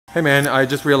Hey man, I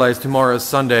just realized tomorrow is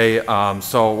Sunday,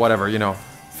 so whatever, you know,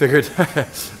 figured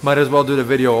might as well do the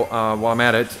video while I'm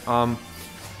at it.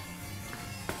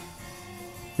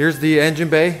 Here's the engine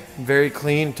bay, very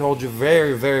clean, told you,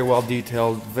 very well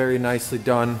detailed, very nicely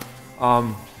done.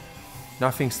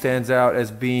 Nothing stands out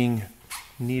as being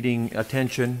needing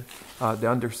attention. The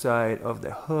underside of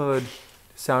the hood,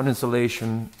 sound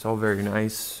insulation, it's all very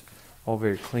nice, all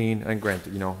very clean, and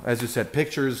granted, you know, as you said,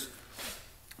 pictures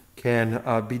can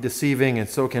be deceiving, and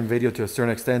so can video to a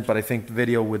certain extent, but I think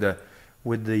video with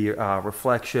the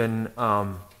reflection,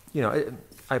 you know,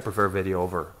 I prefer video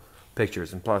over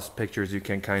pictures, and plus pictures you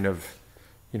can kind of,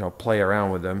 you know, play around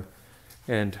with them.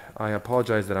 And I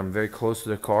apologize that I'm very close to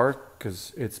the car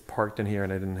because it's parked in here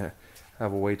and I didn't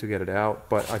have a way to get it out,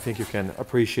 but I think you can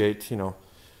appreciate, you know,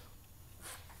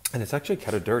 and it's actually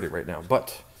kind of dirty right now,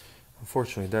 but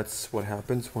unfortunately that's what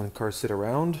happens when cars sit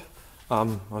around. I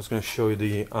was going to show you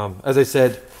the, as I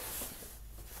said,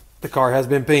 the car has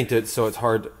been painted, so it's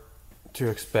hard to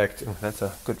expect. Oh, that's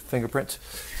a good fingerprint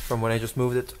from when I just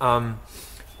moved it.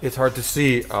 It's hard to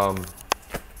see the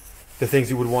things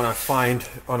you would want to find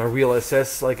on a real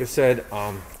SS, like I said,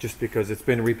 just because it's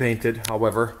been repainted.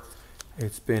 However,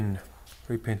 it's been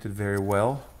repainted very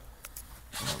well.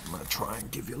 I'm going to try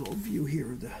and give you a little view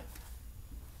here of the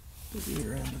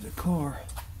rear end of the car.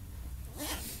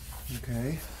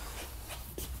 Okay.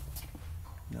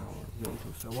 Now we're really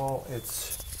close to the wall.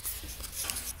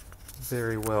 It's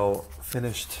very well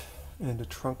finished in the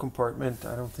trunk compartment.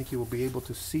 I don't think you will be able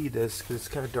to see this because it's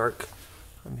kind of dark.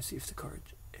 Let me see if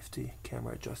the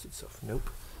camera adjusts itself. Nope.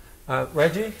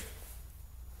 Reggie,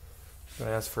 I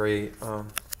asked for a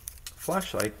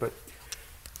flashlight, but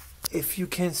if you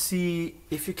can see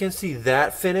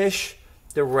that finish,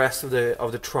 the rest of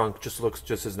the trunk just looks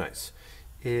just as nice.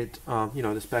 It you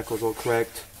know, the spackle is all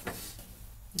correct.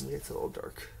 It's a little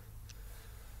dark.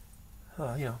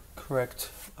 You know, correct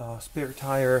spare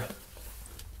tire.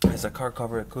 Has a car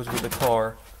cover that goes with the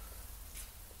car.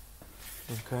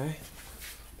 Okay.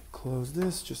 Close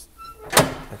this. Just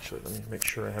actually, let me make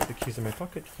sure I have the keys in my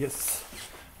pocket. Yes,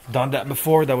 done that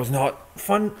before. That was not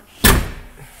fun.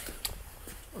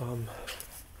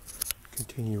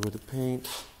 Continue with the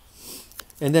paint,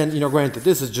 and then, you know, granted,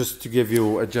 this is just to give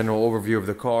you a general overview of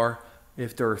the car.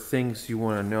 If there are things you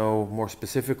want to know more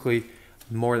specifically,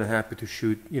 I'm more than happy to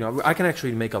shoot. You know, I can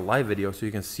actually make a live video so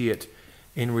you can see it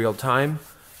in real time.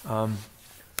 So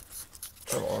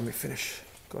let me finish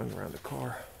going around the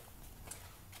car.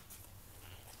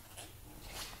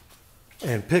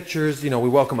 And pictures, you know, we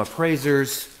welcome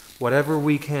appraisers. Whatever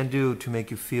we can do to make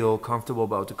you feel comfortable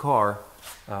about the car.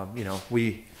 You know,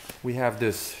 we have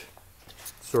this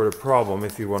sort of problem,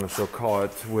 if you want to so call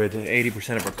it, with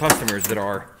 80% of our customers that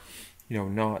are, you know,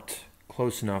 not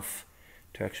close enough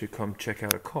to actually come check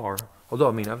out a car. Although,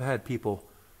 I mean, I've had people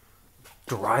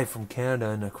drive from Canada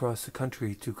and across the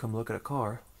country to come look at a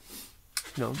car.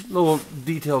 You know, little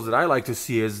details that I like to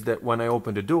see is that when I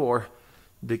open the door,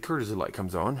 the courtesy light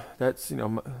comes on. That's, you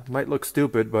know, might look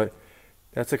stupid, but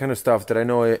that's the kind of stuff that I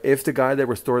know if the guy that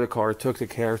restored the car took the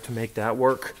care to make that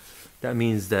work, that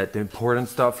means that the important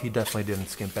stuff he definitely didn't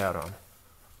skimp out on.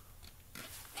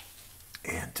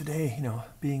 And today, you know,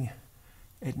 being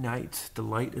at night, the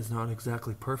light is not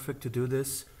exactly perfect to do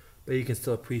this, but you can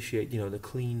still appreciate, you know, the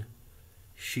clean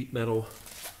sheet metal,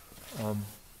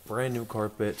 brand new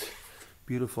carpet,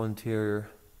 beautiful interior.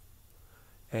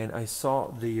 And I saw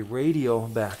the radio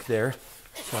back there,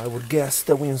 so I would guess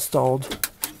that we installed,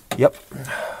 yep,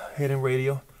 hidden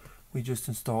radio. We just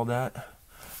installed that.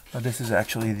 Now this is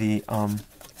actually the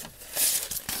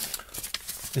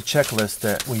checklist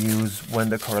that we use when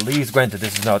the car leaves. Granted,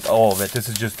 this is not all of it. This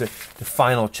is just the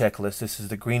final checklist. This is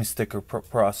the green sticker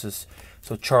process.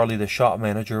 So Charlie, the shop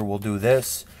manager, will do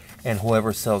this, and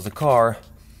whoever sells the car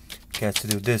gets to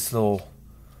do this little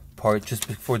part just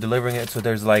before delivering it. So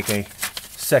there's like a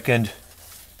second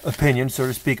opinion, so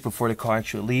to speak, before the car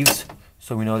actually leaves.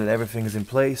 So we know that everything is in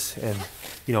place, and,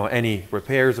 you know, any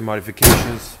repairs or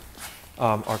modifications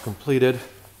are completed.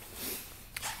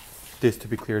 This, to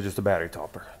be clear, is just a battery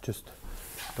topper. Just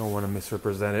don't want to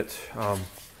misrepresent it.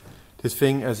 This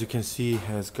thing, as you can see,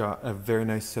 has got a very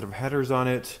nice set of headers on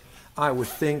it. I would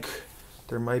think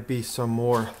there might be some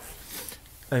more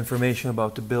information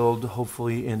about the build,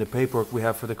 hopefully in the paperwork we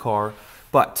have for the car.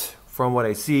 But from what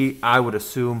I see, I would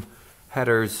assume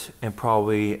headers and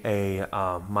probably a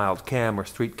mild cam or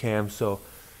street cam. So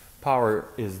power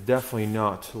is definitely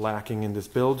not lacking in this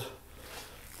build.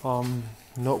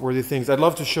 Noteworthy things. I'd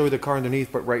love to show you the car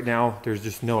underneath, but right now there's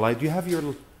just no light. Do you have your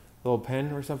little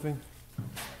pen or something?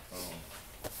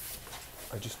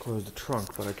 I just closed the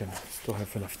trunk, but I can still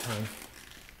have enough time.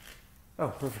 Oh,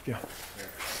 perfect, yeah.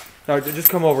 Now, just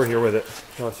come over here with it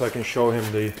so I can show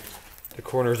him the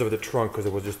corners of the trunk because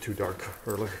it was just too dark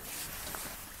earlier.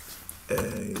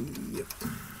 Yep.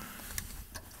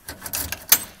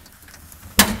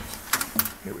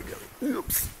 Here we go.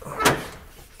 Oops.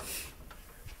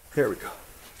 Here we go.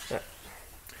 Right.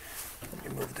 Let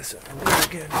me move this up a little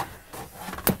again.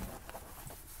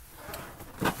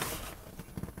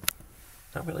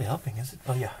 Not really helping, is it?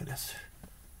 Oh yeah, it is.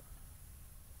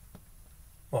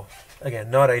 Well,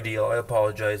 again, not ideal, I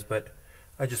apologize, but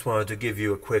I just wanted to give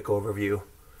you a quick overview.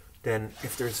 Then,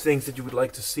 if there's things that you would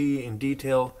like to see in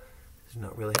detail, it's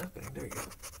not really happening. There you go.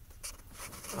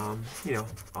 You know,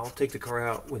 I'll take the car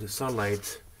out with the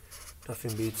sunlight.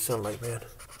 Nothing beats sunlight, man.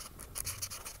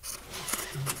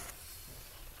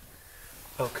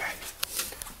 Okay.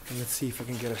 And let's see if I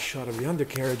can get a shot of the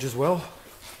undercarriage as well.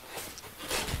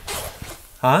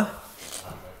 Huh?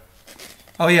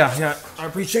 Oh yeah, I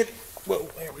appreciate it. Whoa,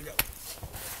 there we go.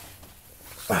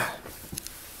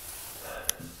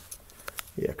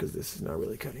 Yeah, because this is not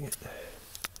really cutting it.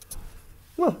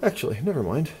 Well, actually, never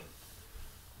mind.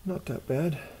 Not that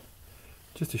bad.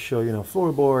 Just to show you,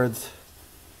 floorboards,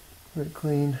 very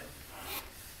clean.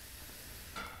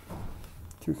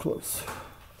 Too close.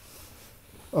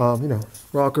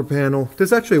 Rocker panel.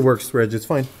 This actually works, Reg. It's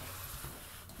fine.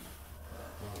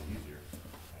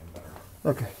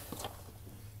 Okay.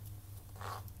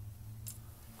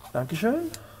 Dankeschön.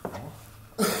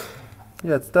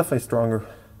 Yeah, it's definitely stronger.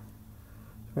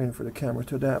 Waiting for the camera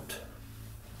to adapt.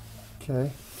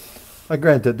 Okay.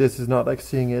 Granted, this is not like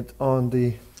seeing it on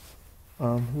the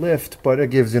lift, but it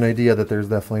gives you an idea that there's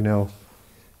definitely no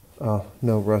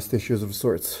rust issues of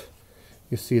sorts.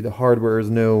 You see the hardware is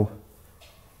new.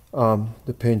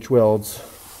 The pinch welds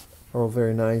are all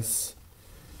very nice.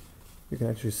 You can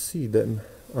actually see them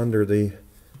under the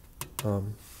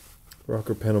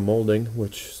rocker panel molding,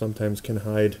 which sometimes can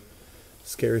hide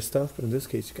scary stuff, but in this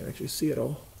case you can actually see it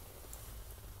all.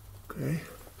 Okay.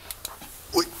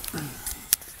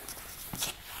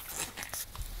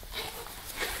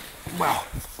 Wow.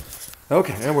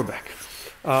 Okay, and we're back.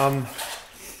 One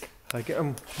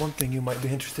thing you might be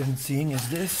interested in seeing is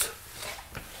this.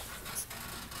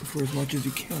 For as much as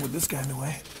you can with this guy in the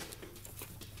way.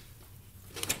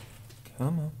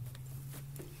 Come on.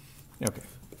 Okay.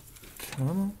 Come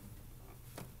on.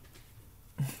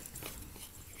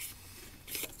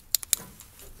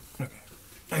 Okay.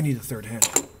 I need a third hand.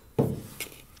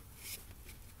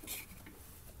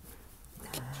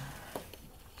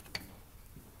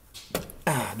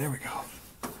 There we go.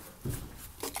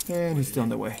 And he's still in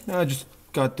the way. I just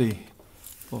got the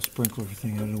little sprinkler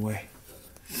thing out of the way.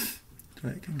 So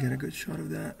I can get a good shot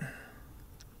of that.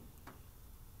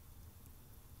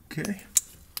 Okay.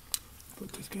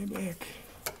 Put this guy back.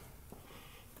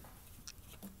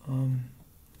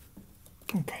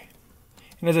 Okay.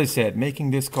 And as I said,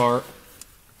 making this car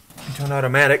into an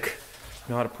automatic,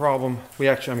 not a problem.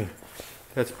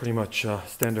 That's pretty much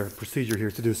standard procedure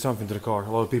here to do something to the car. A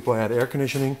lot of people add air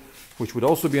conditioning, which would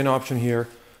also be an option here,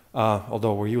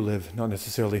 although where you live, not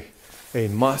necessarily a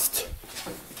must.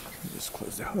 Just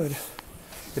close the hood.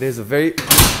 It is a very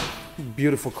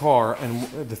beautiful car, and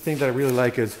the thing that I really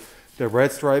like is the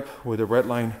red stripe with the red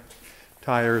line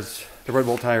tires, the red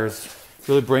bolt tires,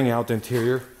 really bring out the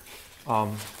interior,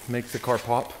 makes the car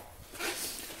pop.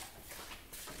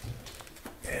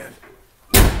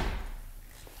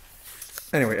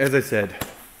 And anyway, as I said,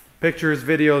 pictures,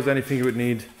 videos, anything you would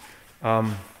need,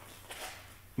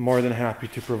 more than happy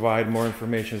to provide more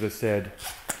information. As I said,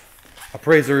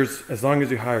 appraisers, as long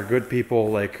as you hire good people,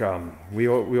 like we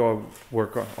all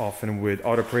work often with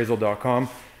autoappraisal.com.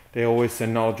 They always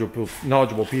send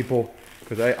knowledgeable people,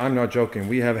 because I'm not joking.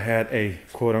 We have had a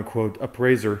quote-unquote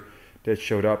appraiser that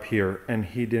showed up here, and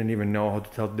he didn't even know how to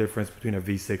tell the difference between a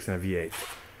V6 and a V8.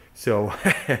 So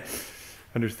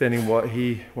understanding what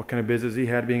kind of business he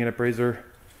had being an appraiser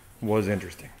was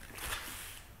interesting.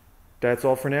 That's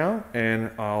all for now,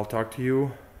 and I'll talk to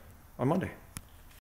you on Monday.